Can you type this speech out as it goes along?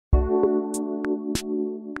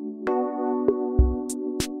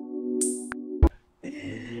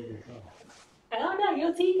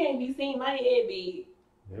the tea can't be seen. My head be.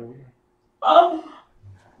 There we are. Oh.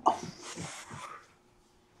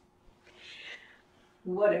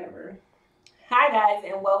 Whatever. Hi guys,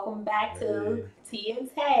 and welcome back to Tea and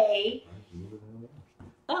Tay.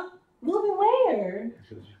 Oh, moving where?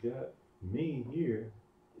 Because you got me here.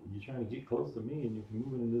 You're trying to get close to me, and you're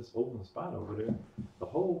moving in this open spot over there. The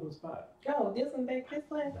whole open spot. Oh, this one back this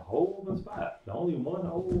way? The whole open spot. The only one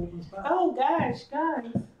whole open spot. Oh gosh,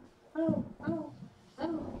 guys. Oh.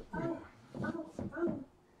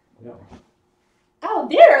 Yeah. Oh,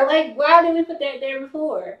 there. Like, why did we put that there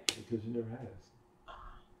before? Because you never asked.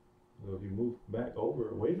 Well, if you move back over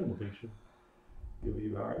away from the picture, you'll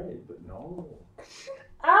be all right. But no.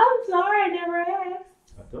 I'm sorry, I never asked.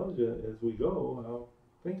 I told you as we go, I'll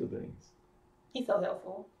think of things. He's so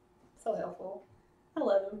helpful. So helpful. I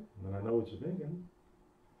love him. And I know what you're thinking.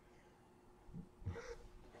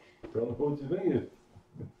 Tell me what you're thinking.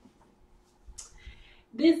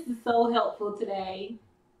 This is so helpful today.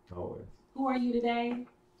 Always. Who are you today?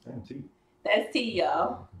 I'm T. That's T,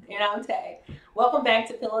 y'all. And I'm Tay. Welcome back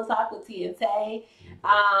to Pillow Talk with T and Tay.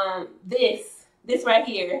 This right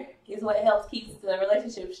here is what helps keep the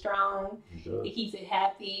relationship strong. It keeps it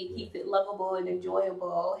happy. It keeps it lovable and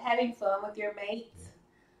enjoyable. Having fun with your mate.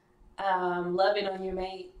 Loving on your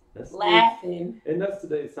mate. Laughing. And that's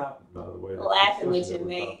today's topic, by the way. Laughing with your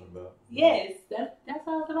mate. Yes, that's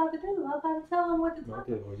what I was about to do. I was about to tell them what to talk about.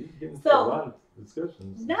 Okay, well, you get into a lot of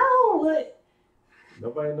discussions. No,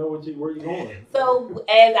 nobody know where you're going. So,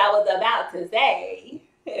 as I was about to say,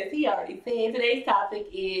 as he already said, today's topic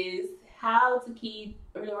is how to keep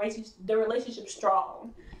the relationship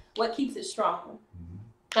strong. What keeps it strong?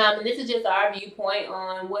 And this is just our viewpoint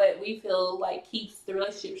on what we feel like keeps the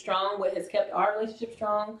relationship strong, what has kept our relationship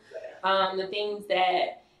strong, the things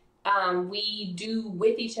that we do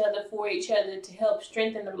with each other, for each other, to help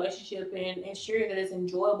strengthen the relationship and ensure that it's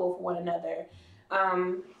enjoyable for one another.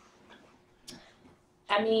 I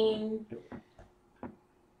mean,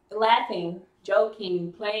 laughing,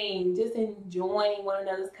 joking, playing, just enjoying one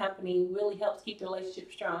another's company really helps keep the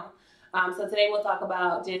relationship strong. So today we'll talk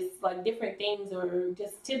about just like different things or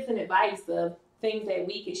just tips and advice of things that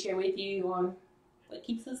we can share with you on what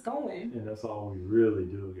keeps us going. And that's all we really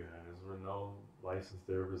do, guys. We're no licensed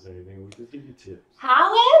therapists or anything. We just give you tips.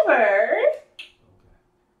 However,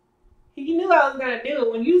 you knew I was going to do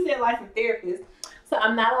it when you said licensed therapist. So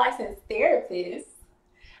I'm not a licensed therapist,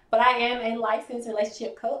 but I am a licensed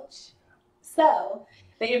relationship coach. So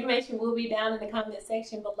the information will be down in the comment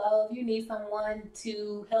section below. If you need someone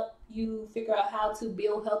to help you figure out how to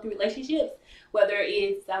build healthy relationships, whether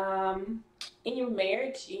it's in your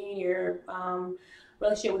marriage, in your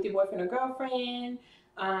relationship with your boyfriend or girlfriend,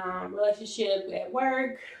 relationship at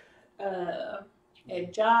work,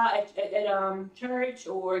 at job, at church,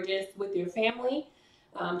 or just with your family,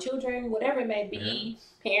 children, whatever it may be,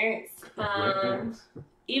 parents,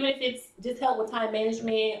 even if it's just help with time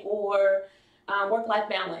management or work-life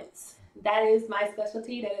balance. That is my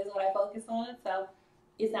specialty. That is what I focus on. So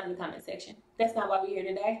it's down in the comment section. That's not why we're here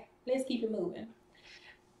today. Let's keep it moving.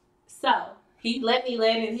 So he let me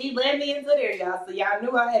into there, y'all. So y'all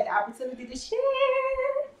knew I had the opportunity to share.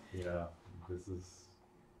 Yeah, this is.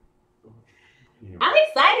 I'm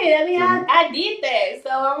excited. I mean, I did that,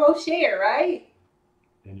 so I'm gonna share, right?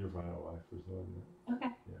 And your final wife was doing that.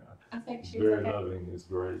 Okay. Yeah. I think she's very loving. It's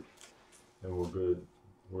great, and we're good.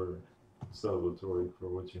 We're celebratory for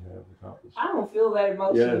what you have accomplished. I don't feel that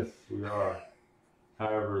emotion. Yes, we are.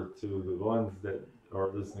 However, to the ones that are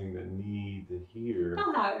listening that need to hear,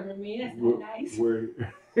 don't however me. That's not nice. We're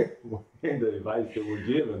in the advice that we're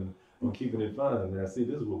given on keeping it fun. Now, see,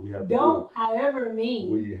 this is what we have to do. Don't however me.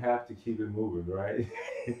 We have to keep it moving, right?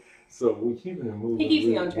 So we're keeping it moving. He keeps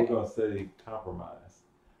me on track. We're gonna say compromise.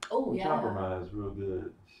 Oh, yeah. Compromise real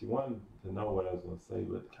good. She wanted to know what I was gonna say,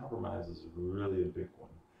 but compromise is really a big one.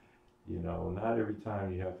 You know, not every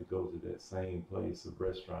time you have to go to that same place or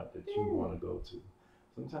restaurant that you want to go to.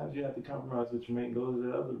 Sometimes you have to compromise with your mate and go to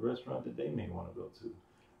the other restaurant that they may want to go to.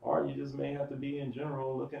 Or you just may have to be in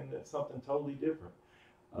general looking at something totally different.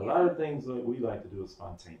 A lot of things that we like to do is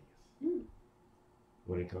spontaneous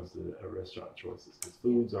when it comes to restaurant choices. Because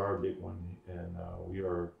foods are a big one, and we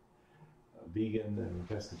are vegan and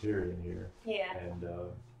pescatarian here. Yeah. And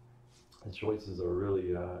the choices are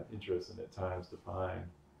really interesting at times to find.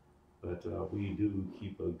 But we do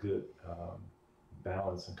keep a good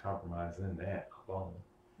balance and compromise in that alone.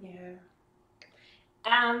 Yeah.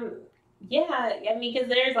 Yeah, I mean, because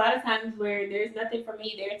there's a lot of times where there's nothing for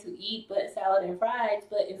me there to eat but salad and fries.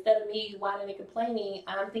 But instead of me whining and complaining,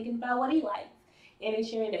 I'm thinking about what he likes. and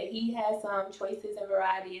ensuring that he has some choices and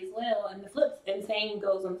variety as well. And the flip, and same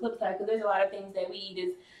goes on the flip side, because there's a lot of things that we eat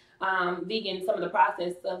as vegan, some of the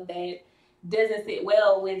processed stuff that doesn't sit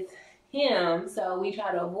well with him, so we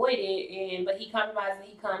try to avoid it. And but he compromises,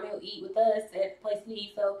 he'll eat with us at the place we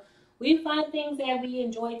eat. So we find things that we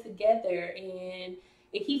enjoy together, and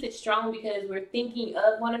it keeps it strong because we're thinking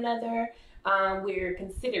of one another. We're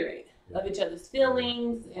considerate of each other's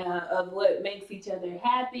feelings, of what makes each other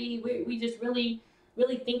happy. We just really,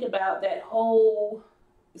 really think about that whole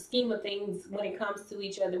scheme of things when it comes to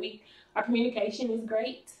each other. Our communication is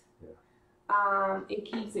great.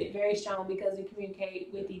 It keeps it very strong because we communicate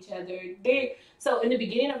with each other. So in the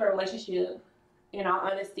beginning of our relationship, in all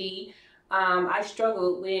honesty, I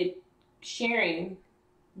struggled with sharing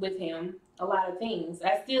with him a lot of things.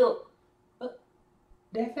 I still,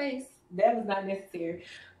 that face, that was not necessary.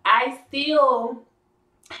 I still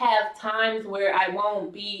have times where I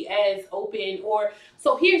won't be as open,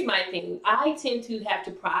 so here's my thing. I tend to have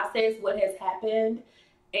to process what has happened,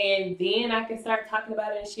 and then I can start talking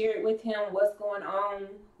about it and share it with him, what's going on.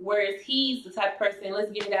 Whereas he's the type of person,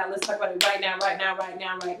 let's get it out, let's talk about it right now.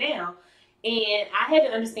 And I had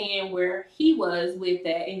to understand where he was with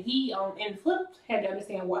that, and he and Flip had to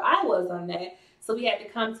understand where I was on that. So we had to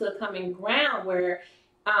come to a common ground where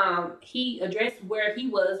he addressed where he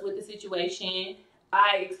was with the situation.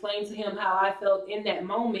 I explained to him how I felt in that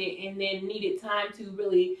moment, and then needed time to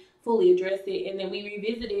really fully address it, and then we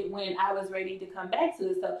revisited when I was ready to come back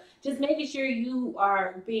to it. So just making sure you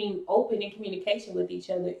are being open in communication with each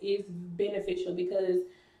other is beneficial, because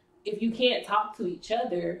if you can't talk to each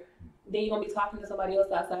other, then you're going to be talking to somebody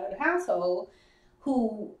else outside of the household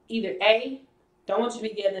who either A, don't want you to be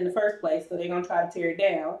together in the first place, so they're going to try to tear it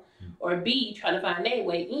down, or B, trying to find their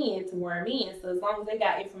way in to worm in. So as long as they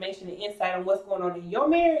got information and insight on what's going on in your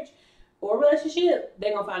marriage or relationship,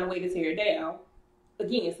 they're going to find a way to tear it down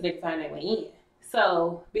again, so they can find their way in.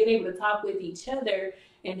 So being able to talk with each other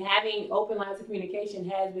and having open lines of communication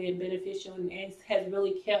has been beneficial, and has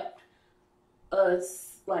really kept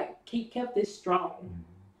us, kept this strong. Mm-hmm.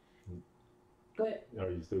 Go ahead. Are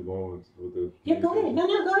you still going with the? Yeah, go ahead. No,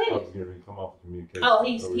 go ahead. I was going to come off of communication. Oh,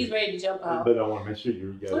 he's ready to jump off. But I want to make sure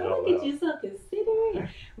you got it all Look at you, so considerate.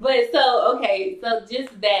 But so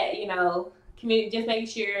just that, just make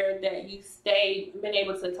sure that you been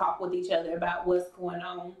able to talk with each other about what's going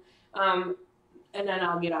on, and then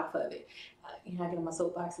I'll get off of it. I get on my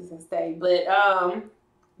soapboxes and stay. But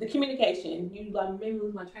the communication, you maybe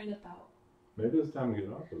lose my train of thought. Maybe it's time to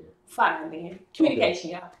get off of it. Fine, then.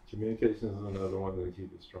 Communication, y'all. Communication is another one that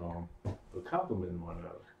keep it strong. But complimenting one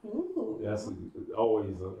another. Ooh. That's always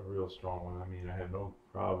a real strong one. I mean, I have no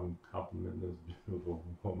problem complimenting this beautiful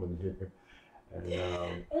woman here. And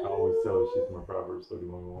I always tell her she's my Proverbs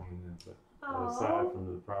 31 woman. But aside from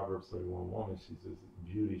the Proverbs 31 woman, she's just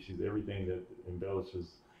beauty. She's everything that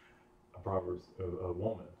embellishes a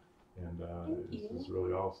woman. And it's just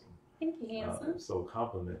really awesome. Thank you, handsome. So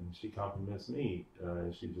complimenting. She compliments me.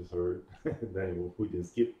 She just heard. We didn't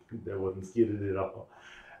skip. That wasn't skidded at all.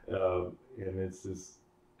 And it's just,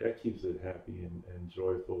 that keeps it happy and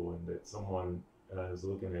joyful, and that someone is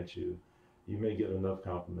looking at you. You may get enough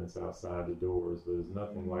compliments outside the doors, but there's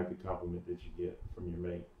nothing like the compliment that you get from your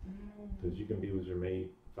mate. Because you can be with your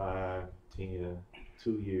mate 5, 10,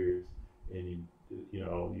 2 years, and you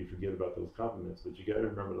forget about those compliments. But you got to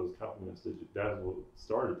remember those compliments. That's what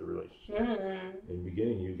started the relationship. In the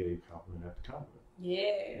beginning, you gave compliment after compliment.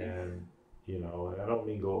 Yeah. And and I don't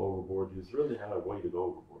mean go overboard. There's really not a way to go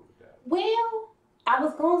overboard with that. Well, I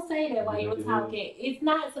was gonna say that while you were talking. It's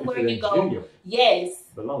not somewhere you go. Genuine. Yes.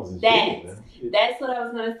 But as long as it's genuine. That's what I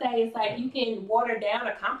was gonna say. It's like you can water down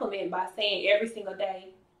a compliment by saying every single day,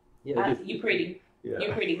 "You pretty. Yeah.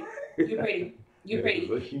 You're pretty. You're pretty. You're pretty."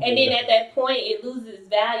 And then at that point, it loses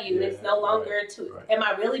value. Yeah, it's no longer am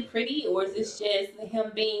I really pretty, or is this just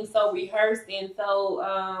him being so rehearsed and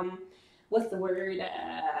so what's the word?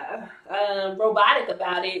 Robotic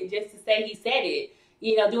about it, just to say he said it.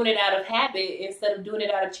 Doing it out of habit instead of doing it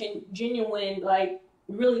out of genuine,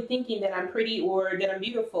 really thinking that I'm pretty or that I'm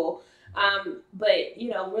beautiful. But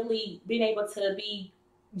really being able to be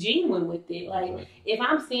genuine with it. If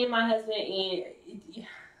I'm seeing my husband, and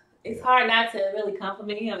it's hard not to really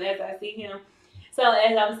compliment him as I see him. So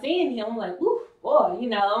as I'm seeing him, I'm like, ooh, boy,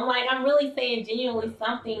 I'm really saying genuinely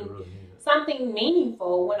something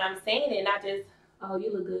meaningful when I'm saying it, not just, oh,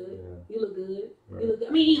 you look good. Yeah. You look good. Right. You look good.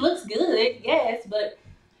 I mean, he looks good, yes, but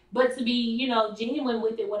to be, genuine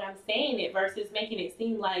with it when I'm saying it versus making it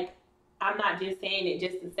seem like I'm not just saying it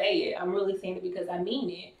just to say it. I'm really saying it because I mean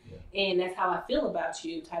it. Yeah. And that's how I feel about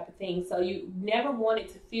you, type of thing. So you never want it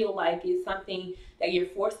to feel like it's something that you're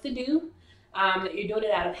forced to do. that you're doing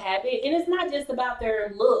it out of habit. And it's not just about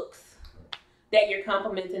their looks that you're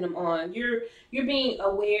complimenting them on. You're being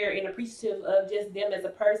aware and appreciative of just them as a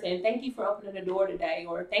person. Thank you for opening the door today,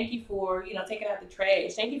 or thank you for, you know, taking out the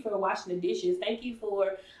trash. Thank you for washing the dishes. Thank you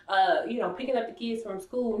for, you know, picking up the kids from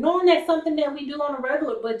school. Knowing that's something that we do on a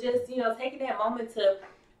regular, but just, you know, taking that moment to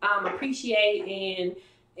appreciate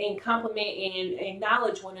and compliment and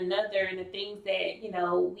acknowledge one another and the things that, you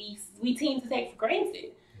know, we tend to take for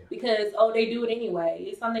granted. Because, oh, they do it anyway.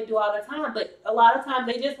 It's something they do all the time. But a lot of times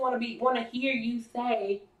they just want to hear you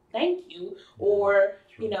say thank you, or,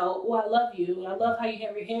 you know, oh, I love you. I love how you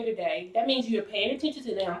have your hair today. That means you're paying attention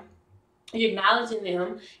to them, you're acknowledging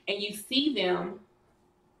them, and you see them.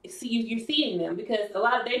 You're seeing them, because a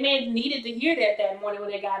lot of they may have needed to hear that morning when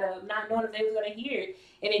they got up, not knowing if they was going to hear it.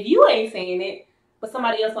 And if you ain't saying it, but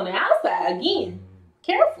somebody else on the outside, again,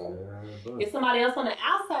 careful. If somebody else on the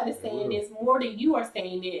outside is saying this more than you are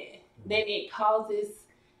saying it, then it causes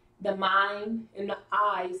the mind and the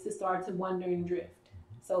eyes to start to wander and drift.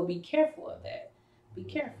 So be careful of that. Be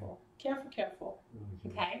careful. Careful.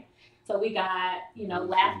 Okay? So we got, you know,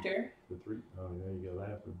 laughter. The three, oh, yeah, you got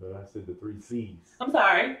laughter, but I said the 3 C's. I'm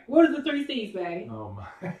sorry. What are the 3 C's, baby? Oh,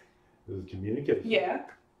 my. There's communication. Yeah.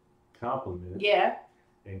 Compliment. Yeah.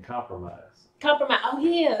 And compromise. Compromise. Oh,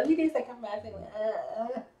 yeah. We did say compromise.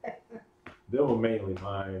 They were mainly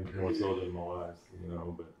mine, more so than my wife's, you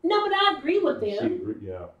know. But no, but I agree with them.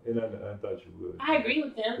 Yeah, and I thought you would. I agree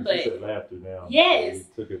with them, but you said laughter now. Yes. You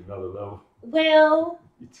took it another level. Well,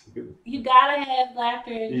 you gotta have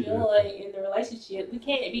laughter and joy in the relationship. We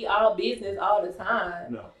can't be all business all the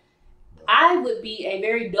time. No. I would be a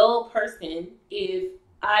very dull person if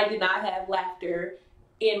I did not have laughter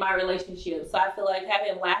in my relationship. So I feel like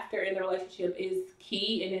having laughter in the relationship is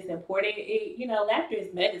key and it's important. You know, laughter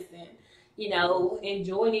is medicine. You know,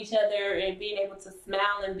 enjoying each other and being able to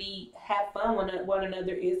smile and have fun with one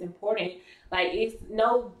another is important. Like, it's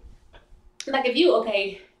no, like if you,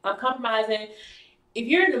 okay, I'm compromising. If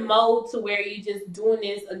you're in the mode to where you just doing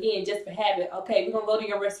this, again, just for habit, okay, we're going to go to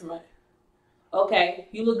your restaurant. Okay,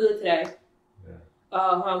 you look good today.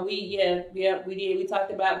 Yeah. We did. We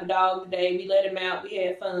talked about the dog today. We let him out. We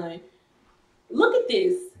had fun. Look at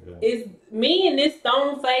this. Yeah. Is me and this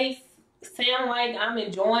stone face sound like I'm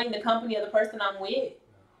enjoying the company of the person I'm with?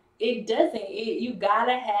 It doesn't. You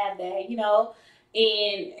gotta have that, you know.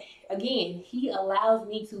 And again, he allows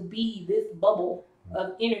me to be this bubble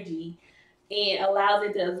of energy and allows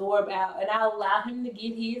it to absorb out, and I allow him to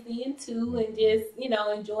get his in too, and just, you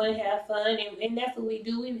know, enjoy and have fun. And that's what we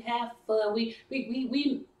do. We have fun. We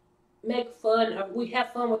make fun. We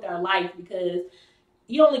have fun with our life, because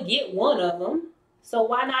you only get one of them. So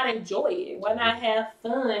why not enjoy it? Why not have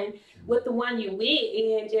fun with the one you're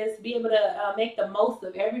with and just be able to make the most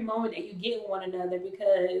of every moment that you get with one another?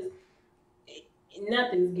 Because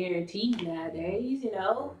nothing's guaranteed nowadays, you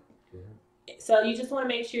know. So you just want to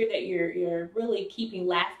make sure that you're really keeping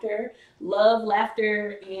laughter,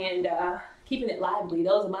 and keeping it lively.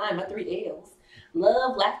 Those are mine, my 3 L's.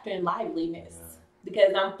 Love, laughter, and liveliness.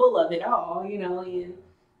 Because I'm full of it all, you know, and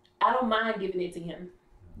I don't mind giving it to him.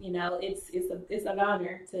 You know, it's an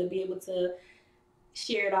honor to be able to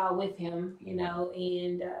share it all with him, you know,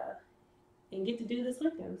 and get to do this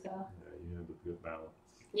with him. So yeah, you have a good balance.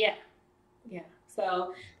 Yeah.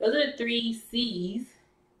 So those are the 3 C's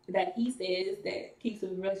that he says that keeps a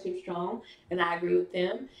relationship strong, and I agree with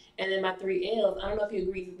them. And then my 3 L's, I don't know if he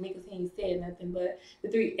agrees with me because he ain't said nothing, but the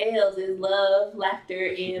 3 L's is love, laughter,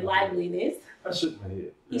 and liveliness. I shook my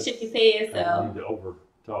head. He shook his head, so I need to over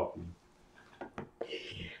talk you.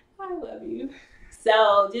 I love you.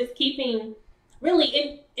 So just keeping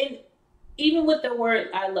really in even with the word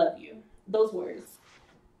I love you, those words.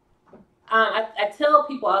 I tell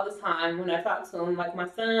people all the time when I talk to them, like my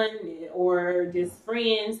son or just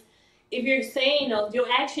friends, if you're saying those, your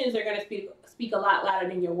actions are going to speak a lot louder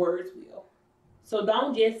than your words will. So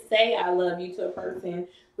don't just say I love you to a person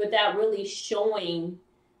without really showing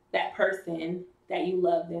that person that you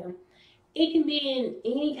love them. It can be in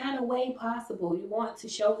any kind of way possible you want to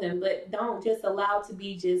show them, but don't just allow it to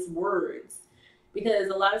be just words. Because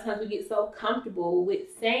a lot of times we get so comfortable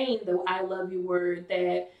with saying the I love you word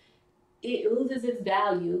that it loses its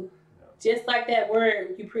value. Just like that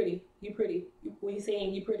word, you pretty. When you're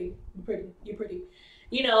saying you pretty.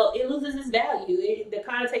 You know, it loses its value. The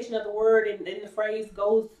connotation of the word and the phrase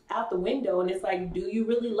goes out the window, and it's like, do you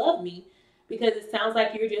really love me? Because it sounds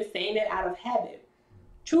like you're just saying it out of habit.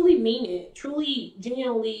 Truly mean it. Truly,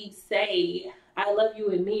 genuinely say, I love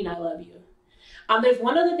you, and mean I love you. There's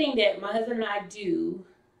one other thing that my husband and I do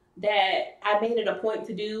that I made it a point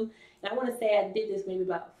to do. And I want to say I did this maybe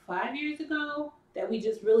about 5 years ago. that we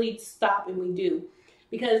just really stop and we do,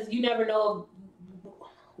 because you never know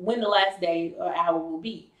when the last day or hour will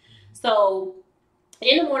be. So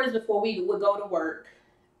in the mornings before we would go to work,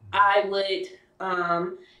 I would,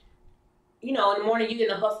 in the morning you get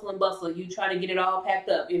in a hustle and bustle. You try to get it all packed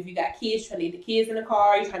up. If you got kids, try to get the kids in the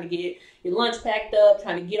car. You trying to get your lunch packed up,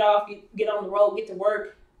 trying to get off, get on the road, get to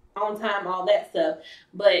work on time, all that stuff.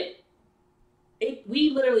 But we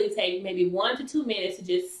literally take maybe 1 to 2 minutes to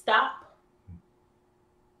just stop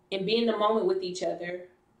and be in the moment with each other,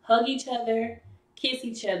 hug each other, kiss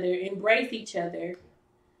each other, embrace each other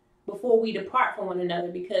before we depart from one another,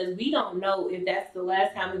 because we don't know if that's the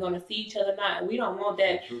last time we're going to see each other or not. We don't want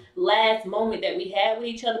that last moment that we had with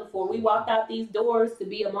each other before we walked out these doors to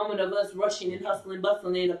be a moment of us rushing and hustling,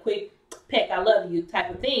 bustling, and a quick peck, I love you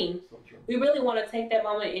type of thing. We really want to take that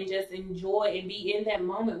moment and just enjoy and be in that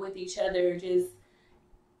moment with each other, just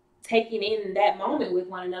taking in that moment with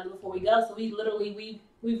one another before we go. So we literally,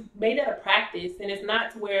 we've made that a practice, and it's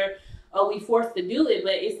not to where we forced to do it,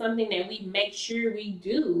 but it's something that we make sure we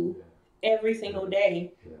do every single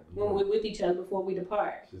day when we're with each other before we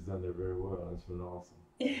depart. She's done that very well. It's been awesome.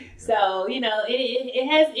 So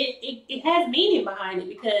it has meaning behind it,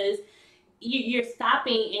 because you're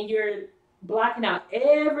stopping and you're blocking out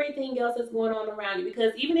everything else that's going on around you.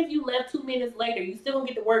 Because even if you left 2 minutes later, you still gonna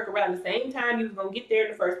get to work around the same time you was gonna get there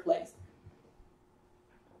in the first place.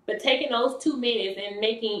 But taking those 2 minutes and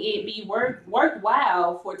making it be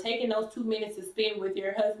worthwhile for taking those 2 minutes to spend with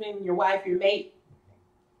your husband, your wife, your mate,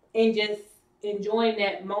 and just enjoying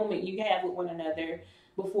that moment you have with one another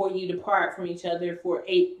before you depart from each other for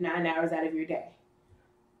 8-9 hours out of your day.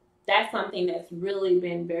 That's something that's really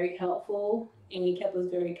been very helpful, and it kept us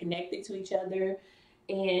very connected to each other.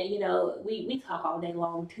 And, we talk all day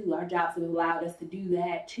long too. Our jobs have allowed us to do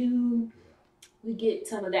that too. We get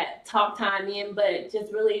some of that talk time in, but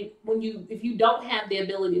just really, if you don't have the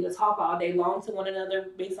ability to talk all day long to one another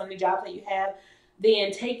based on the jobs that you have,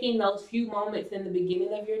 then taking those few moments in the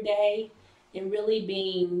beginning of your day and really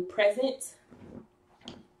being present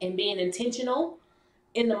and being intentional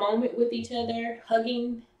in the moment with each other,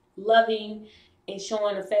 hugging, loving, and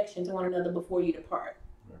showing affection to one another before you depart.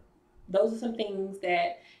 Right. Those are some things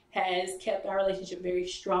that has kept our relationship very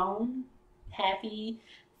strong, happy,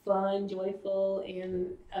 fun, joyful,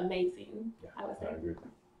 and amazing. I agree.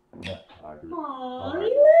 Yeah, I agree. Aww, we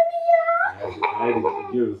love you. I had to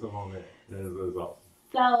give some on that. That is awesome.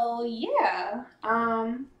 So yeah,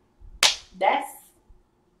 that's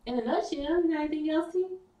in a nutshell. You got anything else, T?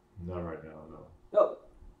 Not right now, no. Oh,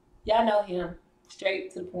 y'all know him.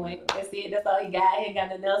 Straight to the point. That's it. That's all he got. He ain't got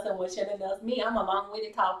nothing else. And what shut nothing else. Me, I'm a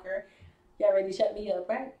long-winded talker. Y'all ready to shut me up,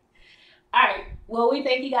 right? All right. Well, we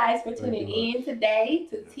thank you guys for tuning in today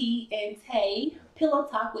to T and Tay Pillow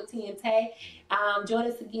Talk with T and Tay. Join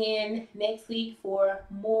us again next week for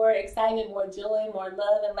more excitement, more joy, more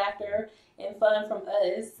love and laughter and fun from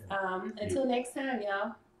us. Until next time,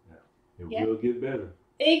 y'all. It will get better.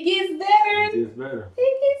 It gets better. It gets better.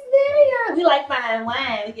 It gets better, y'all. We like fine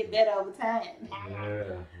wine. It gets better over time.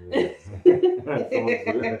 Yeah.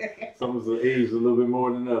 Some of us age a little bit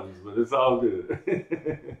more than others, but it's all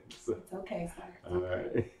good. So, it's okay, sir. All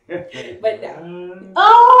right. But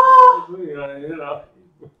oh!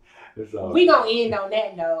 It's all we going to end on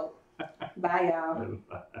that note. Bye, y'all.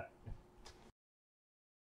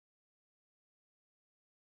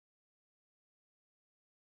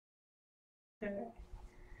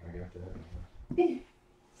 I got that.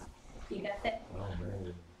 You got that? Oh,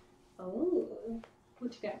 man. Oh,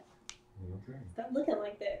 what you got? Okay. Stop looking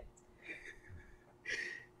like that.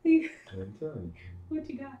 I'm telling you. What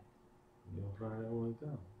you got? You don't find out one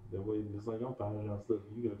time. That way, just like I'm finding out stuff,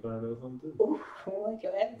 you gotta find out something too. Ooh, I like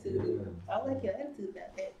your attitude. Yeah. I like your attitude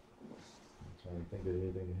about that. I'm trying to think of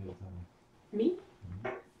everything ahead of time. Me? Mm-hmm.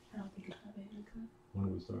 I don't think it's not bad. When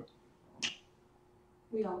do we start?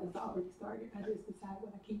 We always already started. I just decide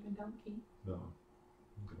what I keep and don't keep. No.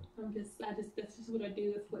 Okay. That's just what I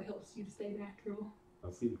do. That's what helps you to stay natural.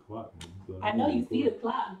 I see the clock. I know you see the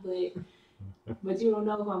clock, but you don't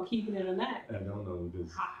know if I'm keeping it or not. I don't know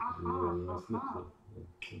because So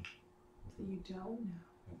you don't know.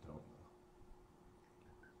 I don't know.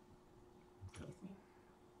 Kiss me.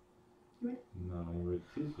 You ready? No, I ain't ready to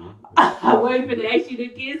kiss you. I'm waiting for to ask you to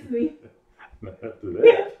kiss me. After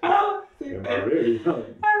that. Am I ready? I'm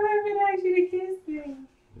waiting for to ask you to kiss me.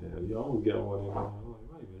 Yeah, you almost got one in there. I'm like,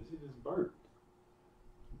 wait a minute, she just burped.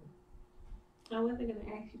 I wasn't going to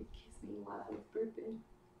ask you to kiss me while I was burping.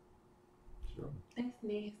 Sure. That's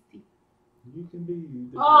nasty. You can be.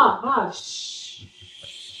 Shh.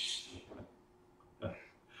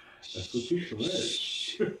 That's what keeps them married.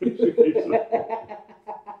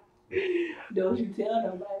 Don't you tell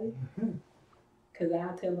nobody, cause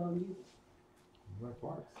I'll tell on you. My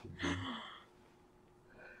parts.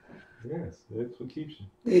 Yes, that's what keeps you.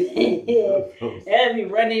 That'll be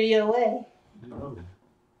running your way. You know,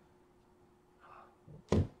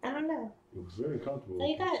 I don't know. it was very comfortable. So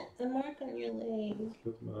you got a mark on your leg.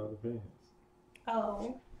 That's my other pants.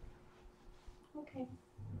 Oh. Okay.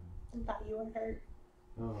 I thought you were hurt.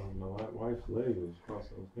 My wife's leg was across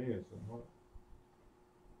those pants. And what?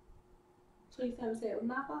 So you trying to say it was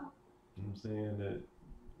my fault? I'm saying that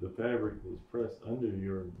the fabric was pressed under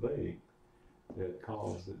your leg that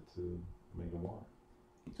caused it to make a mark.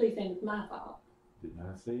 So you saying it's my fault? Did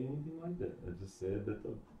not say anything like that. I just said that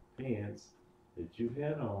the pants that you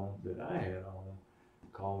had on, that I had on,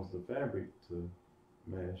 caused the fabric to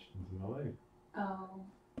mash into my leg. Oh.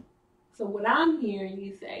 So what I'm hearing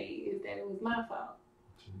you say is that it was my fault.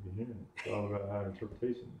 Shouldn't be hearing it. It's all about our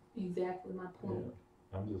interpretation. Exactly my point.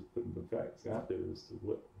 Yeah. I'm just putting the facts out there as to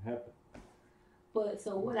what happened. But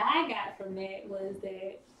so what I got from that was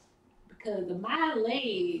that because of my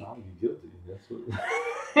leg, I'll be guilty. That's what.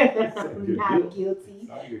 I'm not guilty.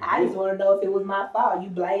 I just want to know if it was my fault. You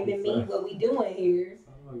blaming me? What we doing here?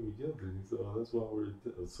 I'm not guilty, so that's why we're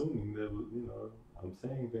assuming that I'm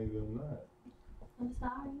saying things I'm not. I'm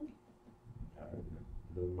sorry.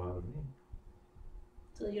 It doesn't bother me.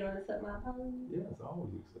 So you don't accept my apology? Yes, I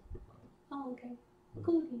always accept your apology. Oh, okay.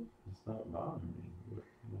 Cool. It's not bothering me. But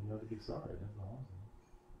you have to be sorry. That's all.